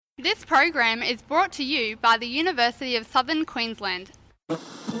This program is brought to you by the University of Southern Queensland.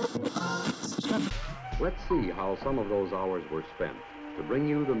 Let's see how some of those hours were spent to bring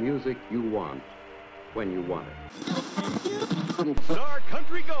you the music you want when you want it. Star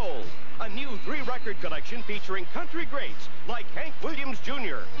Country Gold, a new 3-record collection featuring country greats like Hank Williams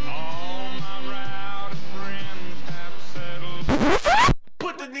Jr. All my rowdy friends have settled.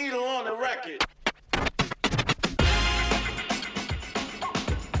 Put the needle on the record.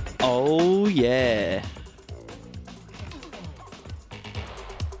 Oh, yeah.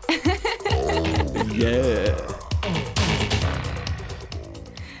 Yeah.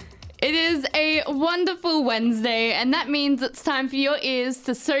 It is a wonderful Wednesday, and that means it's time for your ears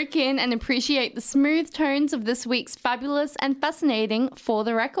to soak in and appreciate the smooth tones of this week's fabulous and fascinating For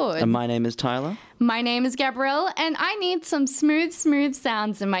the Record. And my name is Tyler. My name is Gabrielle, and I need some smooth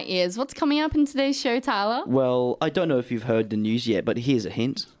sounds in my ears. What's coming up in today's show, Tyler? Well, I don't know if you've heard the news yet, but here's a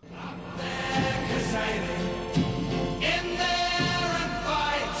hint.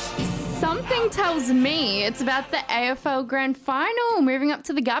 Something tells me it's about the AFL Grand Final moving up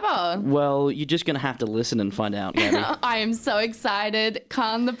to the Gabba. Well, you're just going to have to listen and find out, Gabby. I am so excited.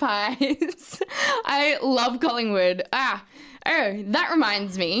 Can the Pies. I love Collingwood. That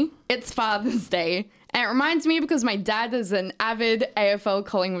reminds me. It's Father's Day. And it reminds me because my dad is an avid AFL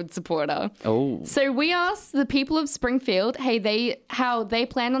Collingwood supporter. Oh. So we asked the people of Springfield how they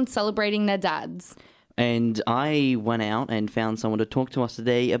plan on celebrating their dads. And I went out and found someone to talk to us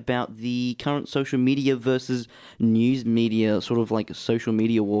today about the current social media versus news media, sort of like a social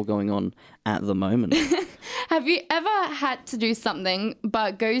media war going on at the moment. Have you ever had to do something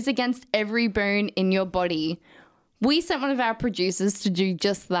but goes against every bone in your body? We sent one of our producers to do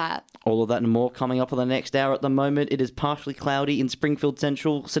just that. All of that and more coming up on the next hour. At the moment, it is partially cloudy in Springfield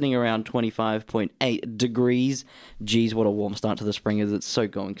Central, sitting around 25.8 degrees. Geez, what a warm start to the spring is. It's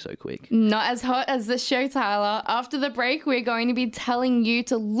going so quick. Not as hot as this show, Tyler. After the break, we're going to be telling you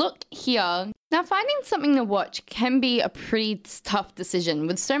to look here. Now, finding something to watch can be a pretty tough decision.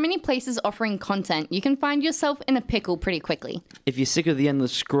 With so many places offering content, you can find yourself in a pickle pretty quickly. If you're sick of the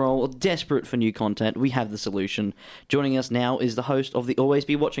endless scroll or desperate for new content, we have the solution. Joining us now is the host of the Always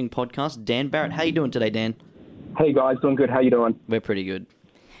Be Watching podcast, Dan Barrett. How you doing today, Dan? Hey guys, doing good. How you doing? We're pretty good.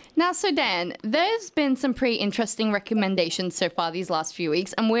 Now, so Dan, there's been some pretty interesting recommendations so far these last few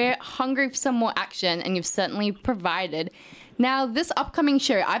weeks, and we're hungry for some more action, and you've certainly provided. Now, this upcoming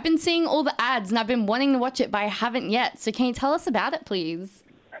show, I've been seeing all the ads and I've been wanting to watch it, but I haven't yet. So can you tell us about it, please?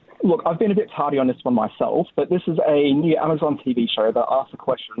 Look, I've been a bit tardy on this one myself, but this is a new Amazon TV show that asks the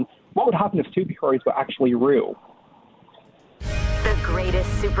question, what would happen if superheroes were actually real? The greatest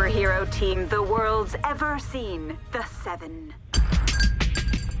superhero team the world's ever seen. The Seven.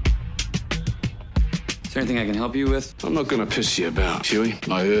 Is there anything I can help you with? I'm not gonna piss you about, Huey.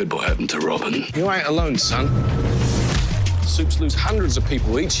 I heard what happened to Robin. You ain't alone, son. Soups lose hundreds of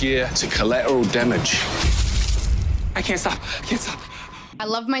people each year to collateral damage. I can't stop. I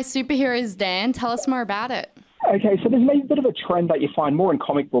love my superheroes, Dan. Tell us more about it. Okay, so there's maybe a bit of a trend that you find more in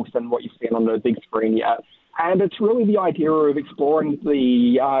comic books than what you've seen on the big screen yet. And it's really the idea of exploring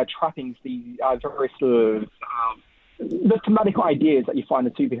the trappings, the various sort of the thematic ideas that you find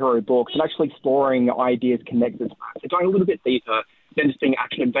in superhero books and actually exploring ideas connected to that. So going a little bit deeper than just being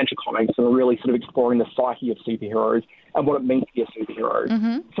action-adventure comics and really sort of exploring the psyche of superheroes and what it means to be a superhero.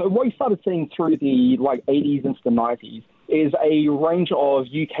 Mm-hmm. So what you started seeing through the 80s into the 90s is a range of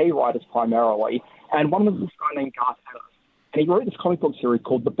UK writers primarily, and one of them is this guy named Garth Ennis. And he wrote this comic book series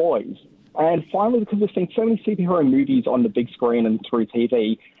called The Boys. And finally, because we've seen so many superhero movies on the big screen and through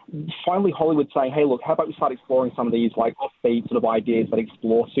TV, finally Hollywood's saying, hey, look, how about we start exploring some of these offbeat sort of ideas that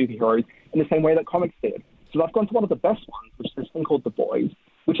explore superheroes in the same way that comics did. So I've gone to one of the best ones, which is this thing called The Boys,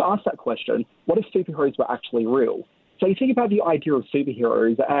 which asks that question, what if superheroes were actually real? So you think about the idea of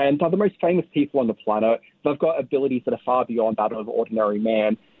superheroes, and they're the most famous people on the planet. They've got abilities that are far beyond that of ordinary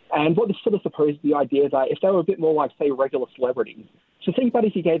man. And what this sort of supposes the idea that if they were a bit more like, say, regular celebrities. So think about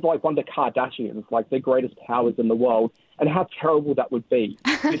if you gave one of the Kardashians, the greatest powers in the world, and how terrible that would be.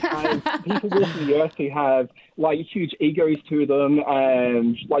 You'd have people walking the earth who have, huge egos to them,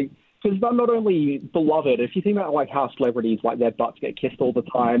 and, because they're not only beloved, if you think about how celebrities, their butts get kissed all the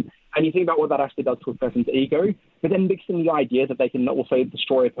time, and you think about what that actually does to a person's ego, but then mix in the idea that they can also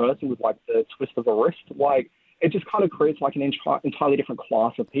destroy a person with the twist of a wrist, it just kind of creates an entirely different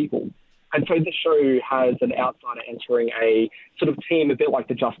class of people. And so this show has an outsider entering a sort of team a bit like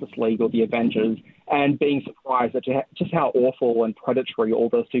the Justice League or the Avengers and being surprised at just how awful and predatory all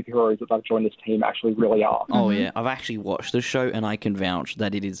the superheroes that have joined this team actually really are. Oh, yeah. I've actually watched the show and I can vouch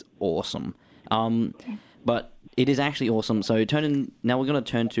that it is awesome. But It is actually awesome. So now we're going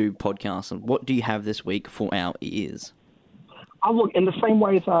to turn to podcasts. What do you have this week for our ears? Look, in the same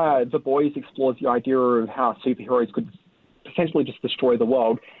way as The Boys explores the idea of how superheroes could potentially just destroy the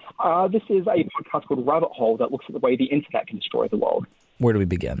world, this is a podcast called Rabbit Hole that looks at the way the internet can destroy the world. Where do we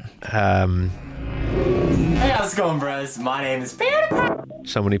begin? Hey, how's it going, bros? My name is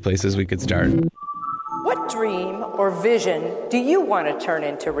So many places we could start. What dream or vision do you want to turn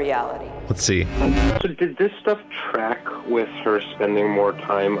into reality? Let's see. So did this stuff track with her spending more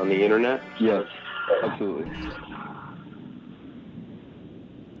time on the internet? Yes, absolutely.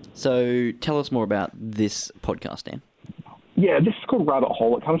 So tell us more about this podcast, Dan. Yeah, this is called Rabbit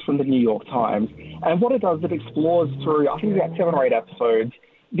Hole. It comes from the New York Times. And what it does, it explores through, I think, about 7 or 8 episodes,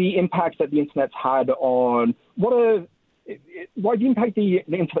 the impact that the internet's had on the impact the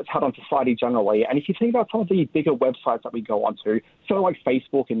internet's had on society generally. And if you think about some of the bigger websites that we go onto, sort of like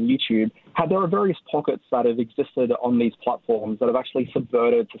Facebook and YouTube, how there are various pockets that have existed on these platforms that have actually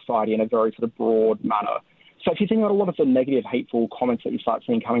subverted society in a very sort of broad manner. So if you think about a lot of the negative, hateful comments that you start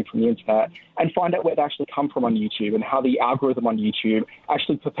seeing coming from the internet and find out where they actually come from on YouTube and how the algorithm on YouTube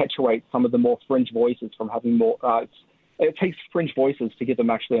actually perpetuates some of the more fringe voices from having more, it takes fringe voices to give them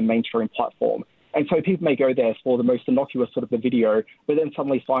actually a mainstream platform. And so people may go there for the most innocuous sort of the video, but then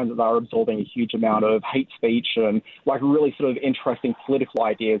suddenly find that they're absorbing a huge amount of hate speech and like really sort of interesting political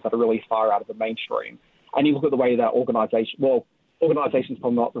ideas that are really far out of the mainstream. And you look at the way that organization's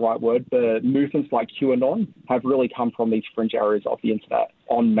probably not the right word, but movements like QAnon have really come from these fringe areas of the internet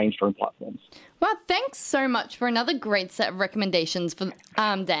on mainstream platforms. Well, thanks so much for another great set of recommendations for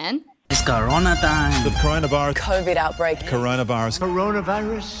Dan. It's Corona time. The coronavirus. COVID outbreak.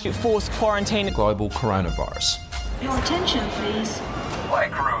 Coronavirus. Forced quarantine. Global coronavirus. Your attention, please.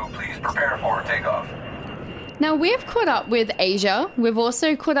 Flight crew, please prepare for takeoff. Now, we've caught up with Asia, we've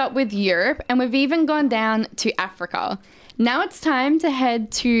also caught up with Europe, and we've even gone down to Africa. Now it's time to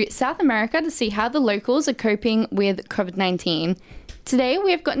head to South America to see how the locals are coping with COVID-19. Today,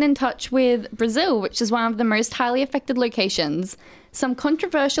 we have gotten in touch with Brazil, which is one of the most highly affected locations. Some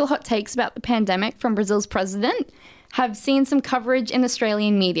controversial hot takes about the pandemic from Brazil's president have seen some coverage in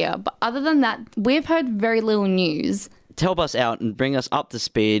Australian media, but other than that, we've heard very little news. To help us out and bring us up to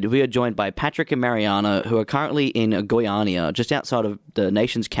speed, we are joined by Patrick and Mariana, who are currently in Goiânia, just outside of the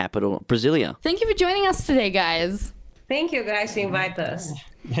nation's capital, Brasilia. Thank you for joining us today, guys. Thank you, guys, to invite us.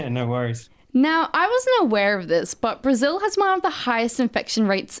 Yeah, no worries. Now, I wasn't aware of this, but Brazil has one of the highest infection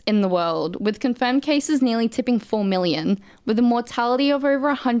rates in the world, with confirmed cases nearly tipping 4 million, with a mortality of over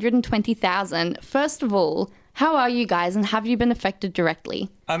 120,000. First of all, how are you guys, and have you been affected directly?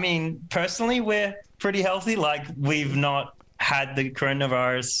 I mean, personally, we're pretty healthy. Like, we've not had the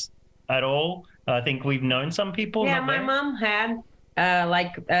coronavirus at all. I think we've known some people. Yeah, my mom had,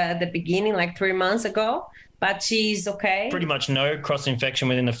 the beginning, 3 months ago. But she's okay. Pretty much no cross-infection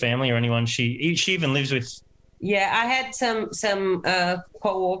within the family or anyone. She even lives with. Yeah, I had some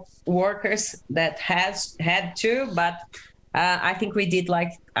co-workers that had too, but I think I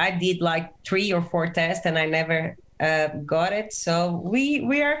did 3 or 4 tests and I never got it. So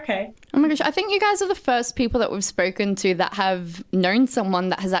we are okay. Oh my gosh, I think you guys are the first people that we've spoken to that have known someone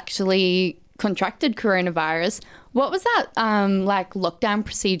that has actually contracted coronavirus. What was that lockdown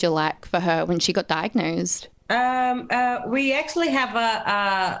procedure like for her when she got diagnosed? We actually have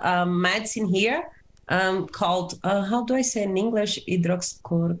a medicine here called, how do I say in English?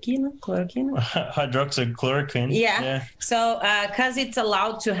 Hydroxychloroquine? Hydroxychloroquine. Yeah. So, because it's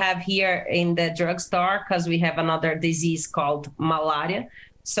allowed to have here in the drugstore, because we have another disease called malaria.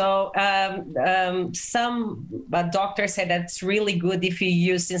 So some doctors said that's really good if you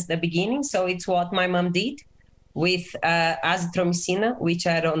use since the beginning. So it's what my mom did with azithromycin, which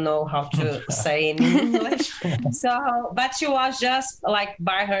I don't know how to say in English. But she was just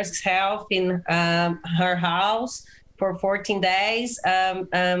by herself in her house for 14 days.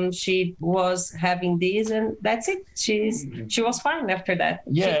 She was having this, and that's it. She was fine after that.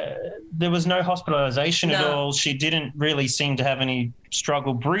 Yeah, there was no hospitalization at all. She didn't really seem to have any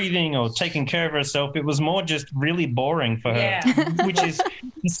struggle breathing or taking care of herself. It was more just really boring for her, which is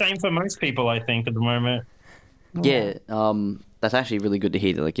the same for most people, I think, at the moment. Yeah, that's actually really good to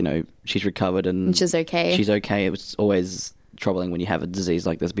hear that, she's recovered and she's okay. She's okay. It was always troubling when you have a disease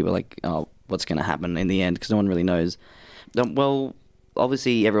like this. People are like, oh, what's going to happen in the end? Because no one really knows. Well,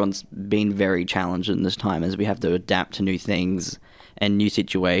 obviously everyone's been very challenged in this time as we have to adapt to new things and new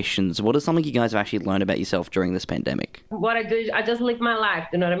situations. What is something you guys have actually learned about yourself during this pandemic? What I do is I just live my life.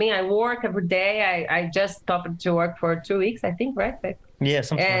 You know what I mean? I work every day. I just stopped to work for 2 weeks, I think, right? Yeah,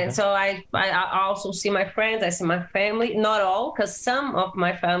 something like that. So I also see my friends. I see my family. Not all, because some of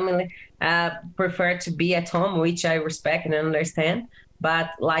my family prefer to be at home, which I respect and understand.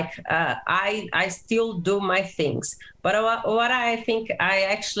 But like I still do my things. But what I think I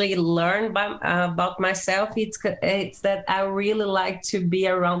actually learned about myself, it's that I really like to be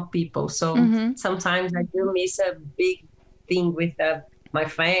around people. So sometimes I do miss a big thing with my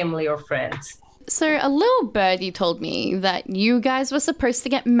family or friends. So a little birdie told me that you guys were supposed to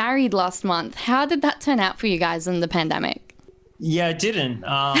get married last month. How did that turn out for you guys in the pandemic? Yeah, it didn't,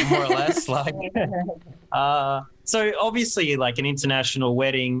 more or less. So obviously, like an international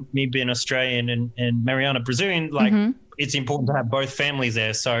wedding, me being Australian and Mariana Brazilian, it's important to have both families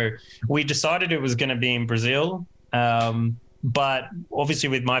there. So we decided it was going to be in Brazil. But obviously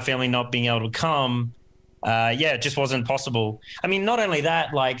with my family not being able to come, it just wasn't possible. I mean, not only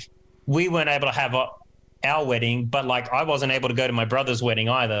that, like we weren't able to have our wedding, but like I wasn't able to go to my brother's wedding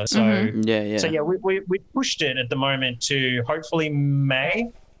either. So we pushed it at the moment to hopefully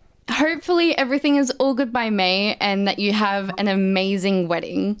May. Hopefully everything is all good by May and that you have an amazing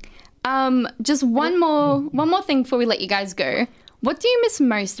wedding. Just one more thing before we let you guys go. What do you miss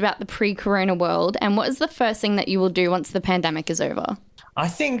most about the pre-corona world, and what is the first thing that you will do once the pandemic is over? I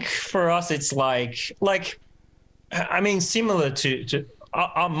think for us it's similar to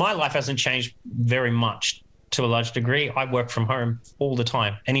my life hasn't changed very much to a large degree. I work from home all the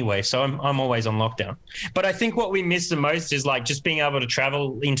time anyway, so I'm always on lockdown. But I think what we miss the most is like just being able to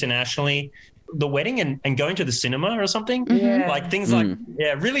travel internationally, the wedding and going to the cinema or something. Like things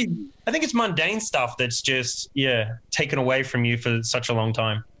really, I think it's mundane stuff that's just, taken away from you for such a long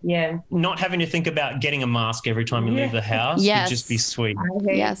time. Yeah. Not having to think about getting a mask every time you leave the house would just be sweet.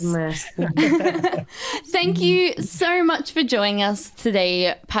 Yes. Thank you so much for joining us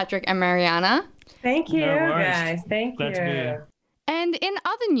today, Patrick and Mariana. Thank you, guys. Thank you. And in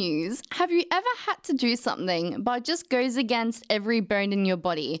other news, have you ever had to do something but just goes against every bone in your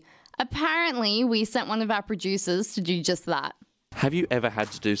body? Apparently, we sent one of our producers to do just that. Have you ever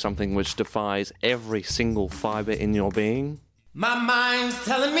had to do something which defies every single fibre in your being? My mind's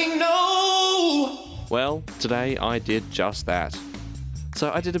telling me no. Well, today I did just that.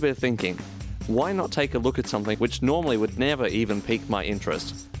 So I did a bit of thinking. Why not take a look at something which normally would never even pique my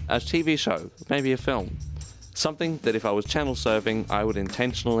interest? A TV show, maybe a film. Something that if I was channel surfing, I would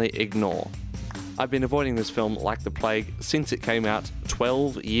intentionally ignore. I've been avoiding this film like the plague since it came out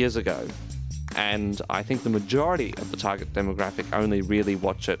 12 years ago. And I think the majority of the target demographic only really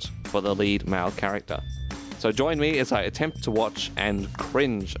watch it for the lead male character. So join me as I attempt to watch and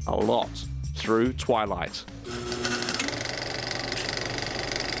cringe a lot through Twilight.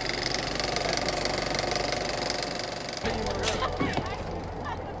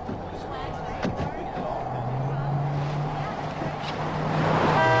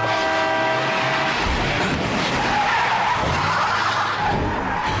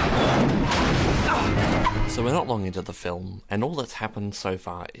 So we're not long into the film, and all that's happened so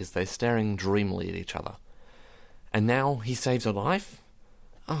far is they're staring dreamily at each other. And now he saves her life?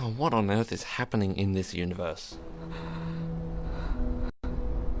 Oh, what on earth is happening in this universe?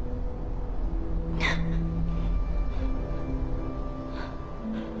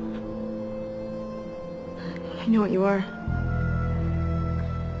 I know what you are.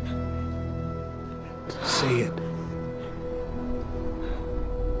 Say it.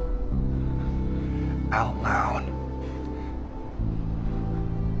 Out loud.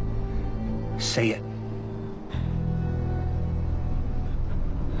 Say it.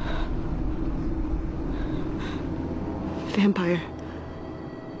 Vampire.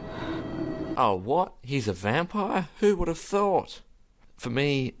 Oh, what? He's a vampire? Who would have thought? For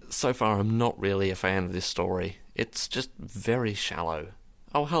me, so far I'm not really a fan of this story. It's just very shallow.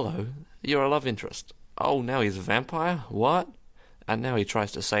 Oh, hello. You're a love interest. Oh, now he's a vampire? What? And now he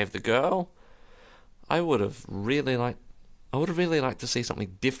tries to save the girl? I would have really liked to see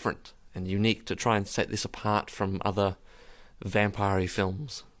something different and unique to try and set this apart from other vampire-y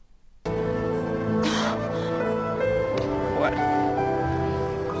films. What?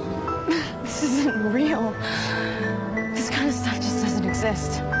 This isn't real. This kind of stuff just doesn't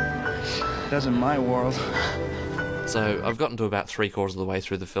exist. It does in my world. So I've gotten to about 3/4 of the way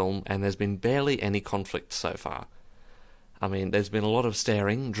through the film, and there's been barely any conflict so far. I mean, there's been a lot of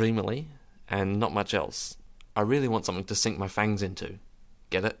staring dreamily, and not much else. I really want something to sink my fangs into.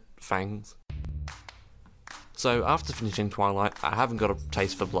 Get it? Fangs? So after finishing Twilight, I haven't got a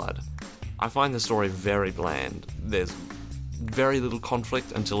taste for blood. I find the story very bland. There's very little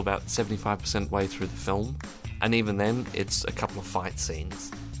conflict until about 75% way through the film, and even then, it's a couple of fight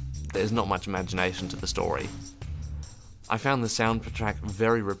scenes. There's not much imagination to the story. I found the soundtrack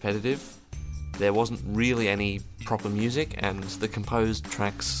very repetitive. There wasn't really any proper music, and the composed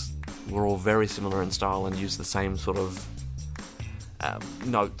tracks were all very similar in style and used the same sort of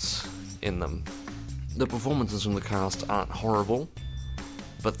notes in them. The performances from the cast aren't horrible,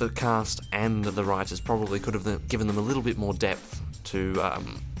 but the cast and the writers probably could have given them a little bit more depth to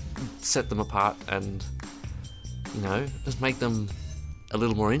set them apart and, just make them a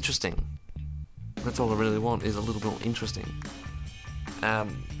little more interesting. That's all I really want, is a little more interesting.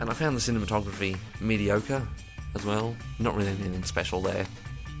 And I found the cinematography mediocre as well. Not really anything special there.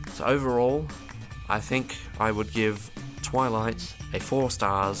 So overall, I think I would give Twilight a 4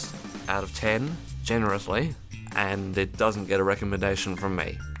 stars out of 10, generously, and it doesn't get a recommendation from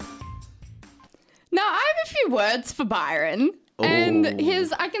me. Now, I have a few words for Byron. And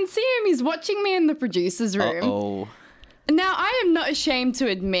I can see him, he's watching me in the producer's room. Uh-oh. Now, I am not ashamed to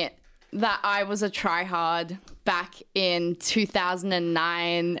admit that I was a tryhard back in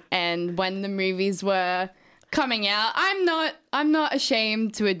 2009 and when the movies were coming out. I'm not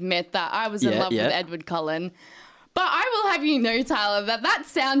ashamed to admit that I was in love with Edward Cullen. But I will have you know, Tyler, that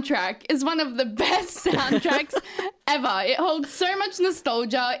soundtrack is one of the best soundtracks ever. It holds so much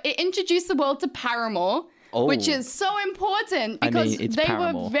nostalgia. It introduced the world to Paramore, which is so important because they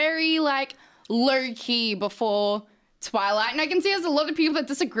Paramore. were very low-key before Twilight. And I can see there's a lot of people that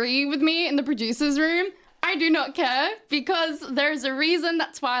disagree with me in the producer's room. I do not care because there's a reason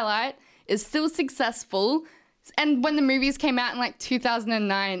that Twilight is still successful. And when the movies came out in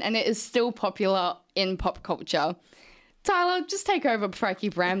 2009, and it is still popular in pop culture. Tyler, just take over before I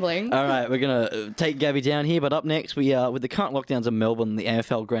keep rambling. All right, we're going to take Gabby down here, but up next, with the current lockdowns in Melbourne, the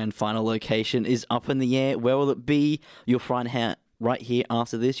AFL Grand Final location is up in the air. Where will it be? You'll find out right here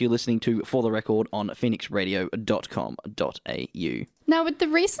after this. You're listening to For the Record on phoenixradio.com.au. Now, with the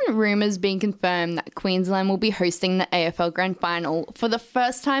recent rumours being confirmed that Queensland will be hosting the AFL Grand Final for the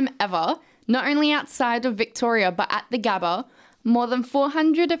first time ever, not only outside of Victoria but at the Gabba, more than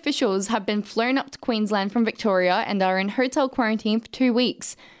 400 officials have been flown up to Queensland from Victoria and are in hotel quarantine for 2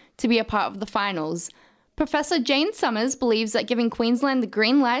 weeks to be a part of the finals. Professor Jane Summers believes that giving Queensland the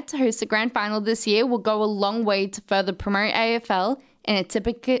green light to host the grand final this year will go a long way to further promote AFL in a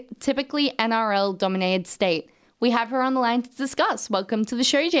typically NRL-dominated state. We have her on the line to discuss. Welcome to the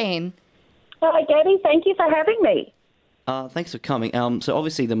show, Jane. Hi, Gabby. Thank you for having me. Thanks for coming. So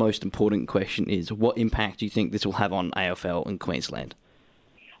obviously the most important question is, what impact do you think this will have on AFL in Queensland?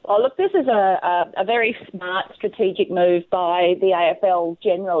 Well, look, this is a very smart strategic move by the AFL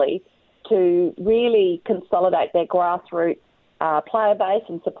generally to really consolidate their grassroots player base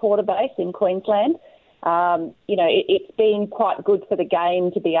and supporter base in Queensland. It's been quite good for the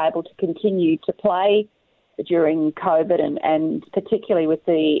game to be able to continue to play during COVID and particularly with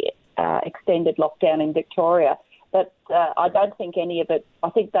the extended lockdown in Victoria. But I don't think any of it, I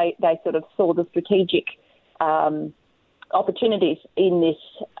think they sort of saw the strategic opportunities in this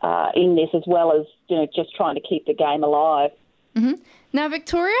as well as, just trying to keep the game alive. Mm-hmm. Now,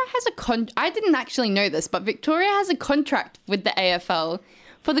 Victoria has I didn't actually know this, but Victoria has a contract with the AFL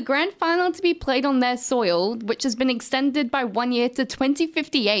for the grand final to be played on their soil, which has been extended by 1 year to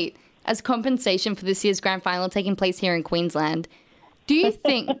 2058 as compensation for this year's grand final taking place here in Queensland. Do you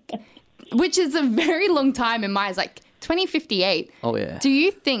think... Which is a very long time in my eyes, 2058. Oh, yeah. Do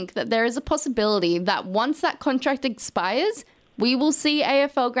you think that there is a possibility that once that contract expires, we will see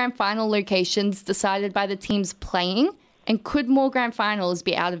AFL Grand Final locations decided by the teams playing? And could more Grand Finals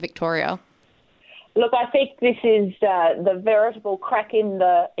be out of Victoria? Look, I think this is the veritable crack in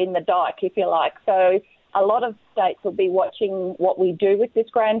the dike, if you like. So a lot of states will be watching what we do with this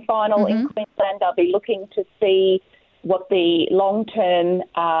Grand Final in Queensland. They'll be looking to see what the long-term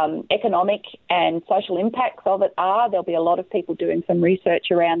economic and social impacts of it are. There'll be a lot of people doing some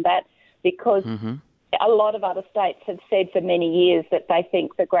research around that because a lot of other states have said for many years that they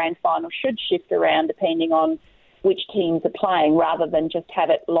think the grand final should shift around depending on which teams are playing rather than just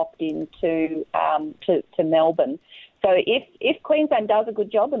have it locked into to Melbourne. So if Queensland does a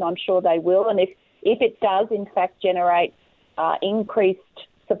good job, and I'm sure they will, and if it does in fact generate increased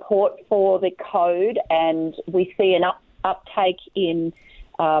support for the code and we see an uptake in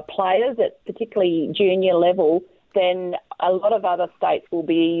players at particularly junior level, then a lot of other states will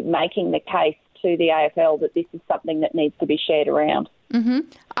be making the case to the AFL that this is something that needs to be shared around.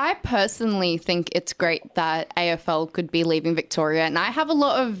 I personally think it's great that AFL could be leaving Victoria, and I have a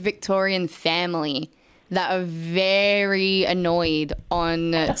lot of Victorian family that are very annoyed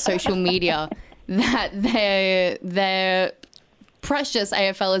on social media that their precious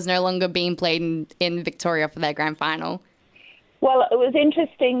AFL is no longer being played in Victoria for their grand final. Well, it was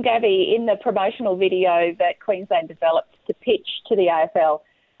interesting, Gabby, in the promotional video that Queensland developed to pitch to the AFL,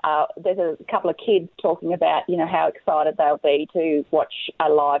 there's a couple of kids talking about, how excited they'll be to watch a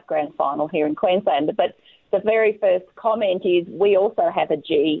live grand final here in Queensland. But the very first comment is, we also have a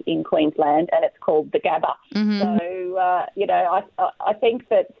G in Queensland, and it's called the Gabba. Mm-hmm. So, I think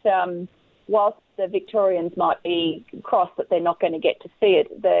that whilst the Victorians might be cross that they're not going to get to see it,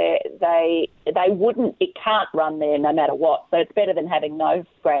 it can't run there no matter what. So it's better than having no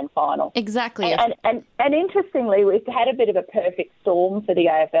grand final. Exactly. And interestingly, we've had a bit of a perfect storm for the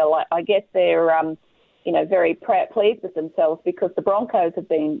AFL. I guess they're, very pleased with themselves because the Broncos have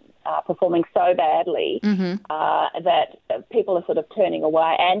been performing so badly that people are sort of turning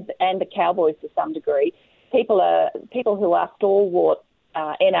away, and the Cowboys to some degree. People who are stalwart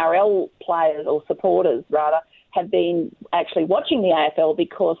NRL players or supporters rather have been actually watching the AFL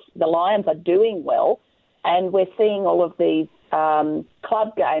because the Lions are doing well, and we're seeing all of these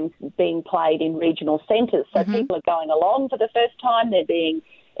club games being played in regional centres. So people are going along for the first time. They're being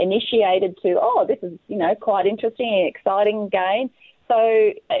initiated to, this is, quite interesting, exciting game.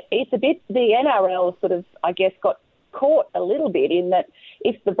 So it's a bit, the NRL sort of, I guess, got caught a little bit in that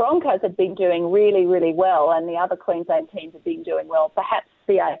if the Broncos had been doing really, really well and the other Queensland teams had been doing well, perhaps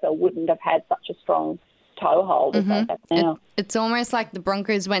the AFL wouldn't have had such a strong toehold as they have now. It's almost like the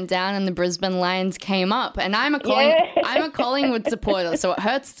Broncos went down and the Brisbane Lions came up. And I'm a Collingwood supporter, so it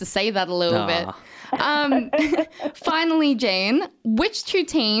hurts to say that a little bit. Finally, Jane, which two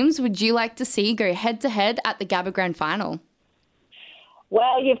teams would you like to see go head-to-head at the Gabba Grand Final?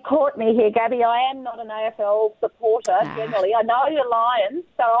 Well, you've caught me here, Gabby. I am not an AFL supporter generally. I know the Lions,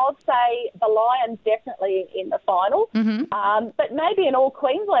 so I'll say the Lions definitely in the final. But maybe an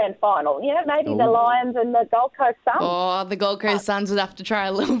all-Queensland final. Maybe the Lions and the Gold Coast Suns. Oh, the Gold Coast Suns would have to try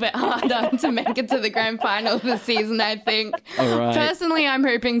a little bit harder to make it to the grand final this season, I think. All right. Personally, I'm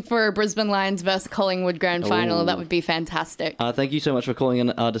hoping for a Brisbane Lions versus Collingwood grand final. That would be fantastic. Thank you so much for calling in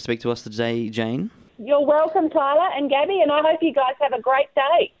to speak to us today, Jane. You're welcome, Tyler and Gabby, and I hope you guys have a great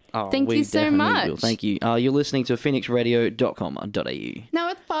day. Thank you so much. Will. Thank you. You're listening to phoenixradio.com.au. Now,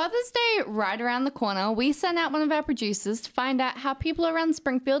 with Father's Day right around the corner, we sent out one of our producers to find out how people around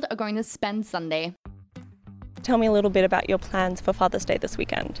Springfield are going to spend Sunday. Tell me a little bit about your plans for Father's Day this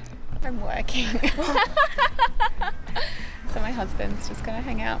weekend. I'm working. So my husband's just going to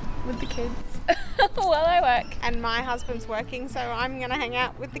hang out with the kids while I work. And my husband's working, so I'm going to hang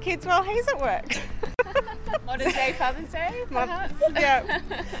out with the kids while he's at work. Modern day Father's Day, perhaps? Yeah.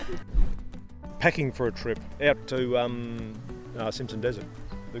 Packing for a trip out to Simpson Desert.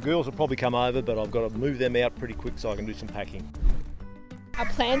 The girls will probably come over, but I've got to move them out pretty quick so I can do some packing. Our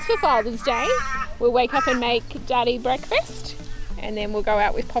plans for Father's Day, we'll wake up and make Daddy breakfast, and then we'll go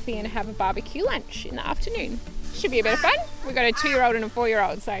out with Poppy and have a barbecue lunch in the afternoon. Should be a bit of fun. We've got a 2-year-old and a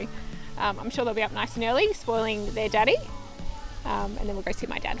 4-year-old, so I'm sure they'll be up nice and early, spoiling their daddy, and then we'll go see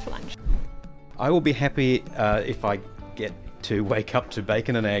my dad for lunch. I will be happy if I get to wake up to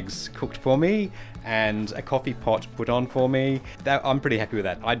bacon and eggs cooked for me and a coffee pot put on for me. I'm pretty happy with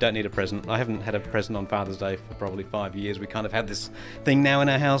that. I don't need a present. I haven't had a present on Father's Day for probably 5 years. We kind of have this thing now in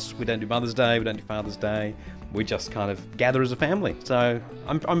our house. We don't do Mother's Day, we don't do Father's Day. We just kind of gather as a family. So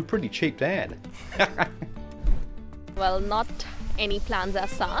I'm a pretty cheap dad. Well, not any plans as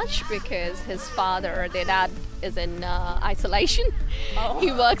such because his father, their dad, is in isolation.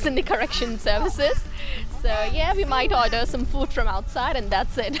 He works in the correction services. So yeah, we might order some food from outside and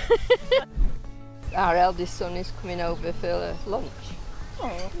that's it. Our eldest son is coming over for lunch.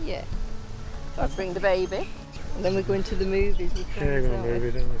 Oh. Yeah. So I bring the baby and then we're going to the movies. Yeah, going to the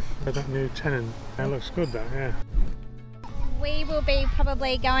movie, don't we? But that new tenant, that looks good, that, yeah. We will be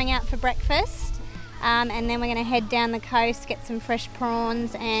probably going out for breakfast. And then we're going to head down the coast, get some fresh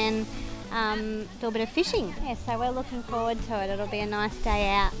prawns and do a bit of fishing. Yeah, so we're looking forward to it. It'll be a nice day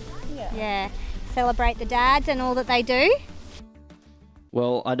out. Yeah. Celebrate the dads and all that they do.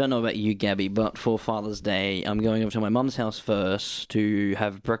 Well, I don't know about you, Gabby, but for Father's Day, I'm going over to my mum's house first to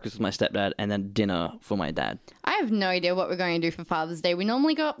have breakfast with my stepdad and then dinner for my dad. I have no idea what we're going to do for Father's Day. We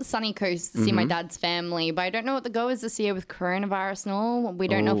normally go up the sunny coast to see my dad's family, but I don't know what the go is this year with coronavirus and all. We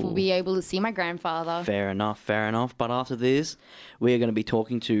don't know if we'll be able to see my grandfather. Fair enough. But after this, we are going to be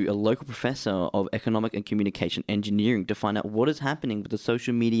talking to a local professor of economic and communication engineering to find out what is happening with the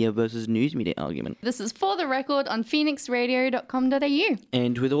social media versus news media argument. This is For the Record on phoenixradio.com.au.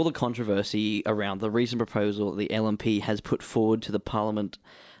 And with all the controversy around the recent proposal the LNP has put forward to the Parliament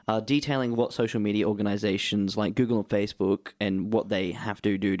detailing what social media organisations like Google and Facebook and what they have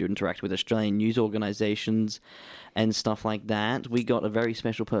to do to interact with Australian news organisations and stuff like that, we got a very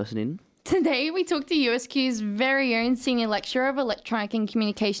special person in. Today, we talked to USQ's very own Senior Lecturer of Electronic and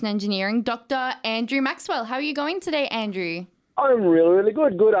Communication Engineering, Dr. Andrew Maxwell. How are you going today, Andrew? I'm really, really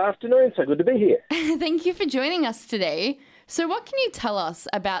good. Good afternoon. So good to be here. Thank you for joining us today. So what can you tell us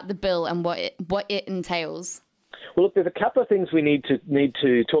about the bill and what it entails? Well, look, there's a couple of things we need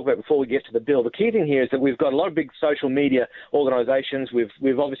to talk about before we get to the bill. The key thing here is that we've got a lot of big social media organisations.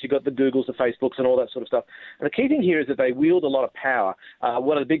 We've obviously got the Googles, the Facebooks, and all that sort of stuff. And the key thing here is that they wield a lot of power.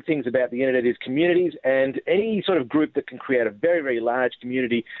 One of the big things about the internet is communities, and any sort of group that can create a very, very large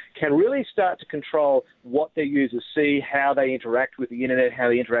community can really start to control what their users see, how they interact with the internet, how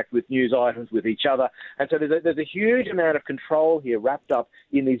they interact with news items, with each other. And so there's a huge amount of control here wrapped up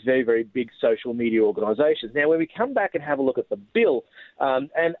in these very, very big social media organisations. Now, when we come back and have a look at the bill,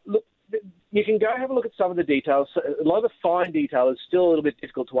 and look, you can go have a look at some of the details. A lot of the fine detail is still a little bit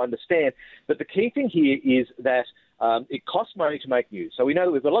difficult to understand, but the key thing here is that it costs money to make news. So we know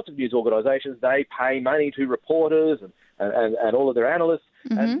that we've got lots of news organisations. They pay money to reporters and all of their analysts.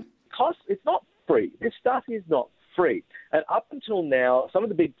 Mm-hmm. And it's not free. This stuff is not free. And up until now, some of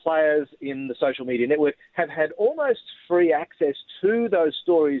the big players in the social media network have had almost free access to those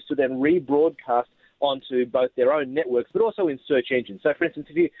stories to then rebroadcast onto both their own networks, but also in search engines. So, for instance,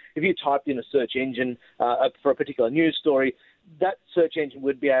 if you typed in a search engine for a particular news story, that search engine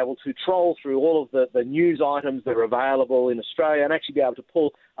would be able to troll through all of the news items that are available in Australia and actually be able to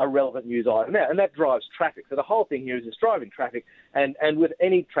pull a relevant news item out. And that drives traffic. So the whole thing here is just driving traffic. And with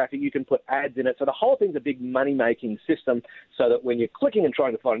any traffic, you can put ads in it. So the whole thing's a big money-making system so that when you're clicking and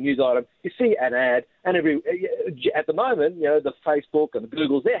trying to find a news item, you see an ad. And at the moment, the Facebook and the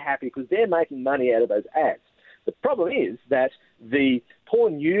Googles, they're happy because they're making money out of those ads. The problem is that the poor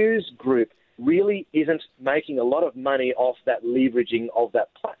news group really isn't making a lot of money off that leveraging of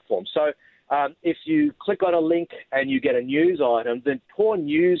that platform. So if you click on a link and you get a news item, the poor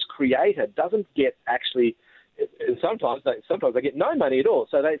news creator doesn't get actually, sometimes they get no money at all.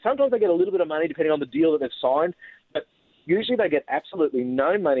 So sometimes they get a little bit of money depending on the deal that they've signed, but usually they get absolutely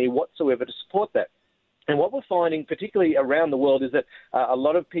no money whatsoever to support that. And what we're finding, particularly around the world, is that a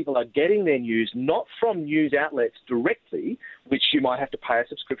lot of people are getting their news not from news outlets directly, which you might have to pay a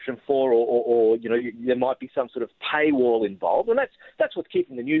subscription for, or there might be some sort of paywall involved, and that's what's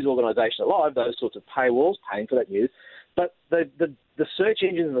keeping the news organisation alive. Those sorts of paywalls, paying for that news. But the search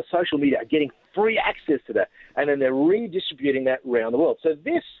engines and the social media are getting free access to that, and then they're redistributing that around the world. So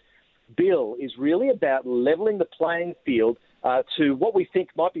this bill is really about levelling the playing field to what we think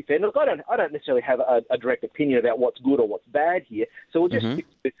might be fair. Look, I don't necessarily have a direct opinion about what's good or what's bad here, so we'll just stick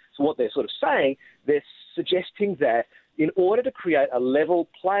to what they're sort of saying. They're suggesting that in order to create a level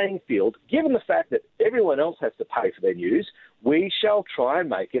playing field, given the fact that everyone else has to pay for their news, we shall try and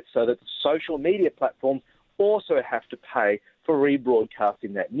make it so that the social media platforms also have to pay for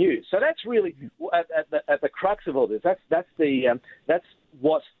rebroadcasting that news. So that's really at the crux of all this. That's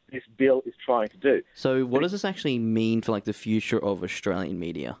what this bill is trying to do. So what does this actually mean for the future of Australian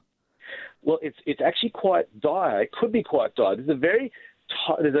media? Well, it's actually quite dire. It could be quite dire. There's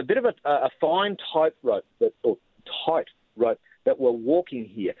a bit of a fine tightrope that we're walking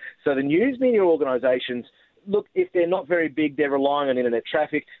here. So the news media organisations, look, if they're not very big, they're relying on internet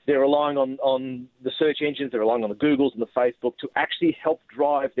traffic, they're relying on the search engines, they're relying on the Googles and the Facebook to actually help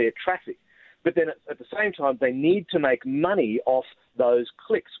drive their traffic. But then at the same time, they need to make money off those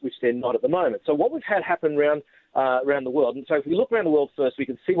clicks, which they're not at the moment. So what we've had happen around the world, and so if we look around the world first, we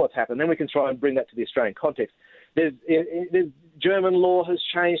can see what's happened, then we can try and bring that to the Australian context. There's German law has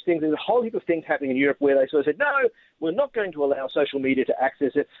changed things. There's a whole heap of things happening in Europe where they sort of said, no, we're not going to allow social media to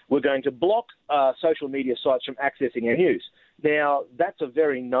access it. We're going to block social media sites from accessing our news. Now, that's a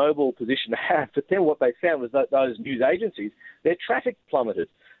very noble position to have, but then what they found was that those news agencies, their traffic plummeted.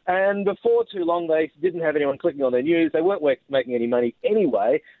 And before too long, they didn't have anyone clicking on their news. They weren't making any money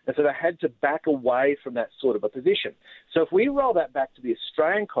anyway, and so they had to back away from that sort of a position. So if we roll that back to the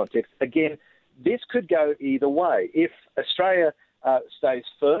Australian context, again, this could go either way. If Australia stays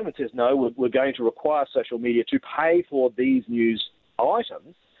firm and says, no, we're going to require social media to pay for these news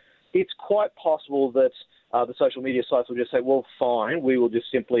items, it's quite possible that the social media sites will just say, well, fine, we will just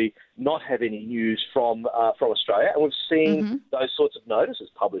simply not have any news from Australia. And we've seen those sorts of notices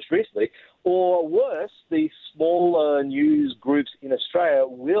published recently. Or worse, the smaller news groups in Australia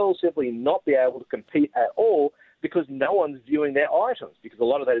will simply not be able to compete at all because no one's viewing their items, because a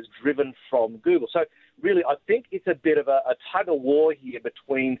lot of that is driven from Google. So really, I think it's a bit of a tug-of-war here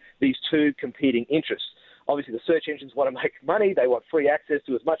between these two competing interests. Obviously, the search engines want to make money. They want free access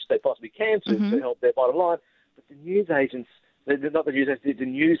to as much as they possibly can to help their bottom line. But the news agents, not the news agents, the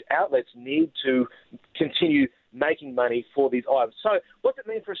news outlets need to continue making money for these items. So what does it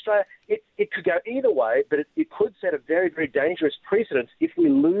mean for Australia? It could go either way, but it could set a very, very dangerous precedent if we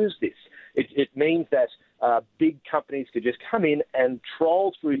lose this. It means that big companies could just come in and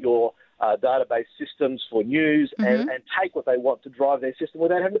troll through your database systems for news and take what they want to drive their system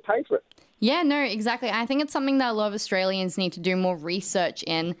without having to pay for it. Yeah, no, exactly. I think it's something that a lot of Australians need to do more research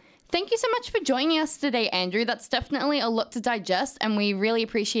in. Thank you so much for joining us today, Andrew. That's definitely a lot to digest, and we really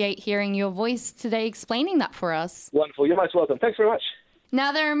appreciate hearing your voice today explaining that for us. Wonderful. You're most welcome. Thanks very much.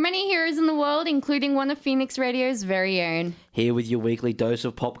 Now, there are many heroes in the world, including one of Phoenix Radio's very own. Here with your weekly dose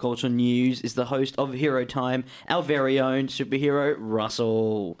of pop culture news is the host of Hero Time, our very own superhero,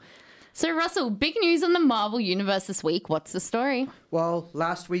 Russell. So, Russell, big news in the Marvel Universe this week. What's the story? Well,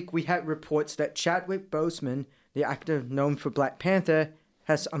 last week we had reports that Chadwick Boseman, the actor known for Black Panther,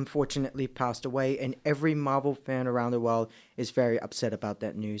 has unfortunately passed away, and every Marvel fan around the world is very upset about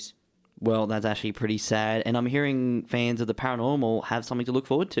that news. Well, that's actually pretty sad, and I'm hearing fans of the paranormal have something to look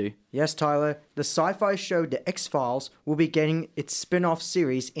forward to. Yes, Tyler, the sci-fi show The X-Files will be getting its spin-off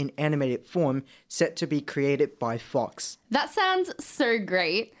series in animated form, set to be created by Fox. That sounds so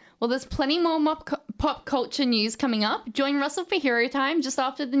great. Well, there's plenty more pop culture news coming up. Join Russell for Hero Time just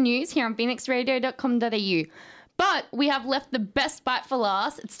after the news here on phoenixradio.com.au. But we have left the best bite for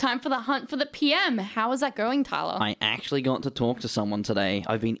last. It's time for the hunt for the PM. How is that going, Tyler? I actually got to talk to someone today.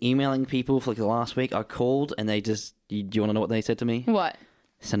 I've been emailing people for like the last week. I called and they just... Do you want to know what they said to me? What?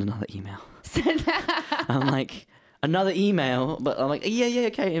 Send another email. I'm like, another email? But I'm like, yeah,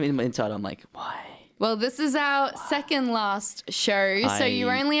 okay. And inside I'm like, why? Well, this is our second last show, so you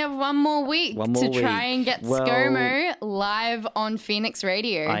only have one more week to try and get ScoMo live on Phoenix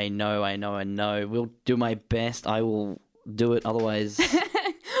Radio. I know. We'll do my best. I will do it. Otherwise,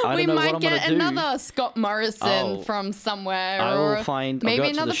 we might get another Scott Morrison from somewhere. I will find maybe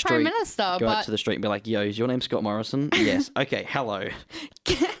another Prime Minister. Go out to the street and be like, yo, is your name Scott Morrison? Yes. Okay, hello.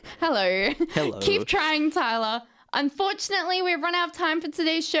 Hello. Keep trying, Tyler. Unfortunately, we've run out of time for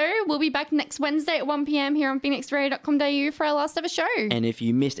today's show. We'll be back next Wednesday at 1 p.m. here on phoenixradio.com.au for our last ever show. And if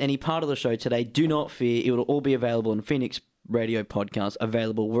you missed any part of the show today, do not fear. It will all be available on Phoenix Radio Podcast,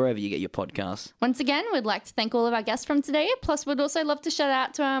 available wherever you get your podcasts. Once again, we'd like to thank all of our guests from today. Plus, we'd also love to shout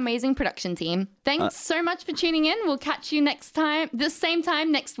out to our amazing production team. Thanks so much for tuning in. We'll catch you this same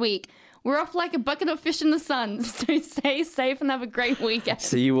time next week. We're off like a bucket of fish in the sun, so stay safe and have a great weekend.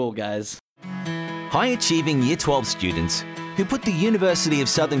 See you all, guys. High-achieving Year 12 students who put the University of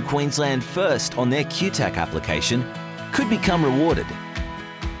Southern Queensland first on their QTAC application could become rewarded.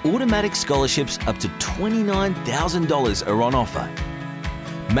 Automatic scholarships up to $29,000 are on offer.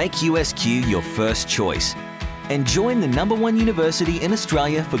 Make USQ your first choice and join the #1 university in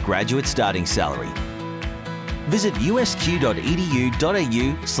Australia for graduate starting salary. Visit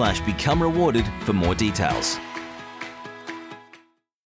usq.edu.au/become rewarded for more details.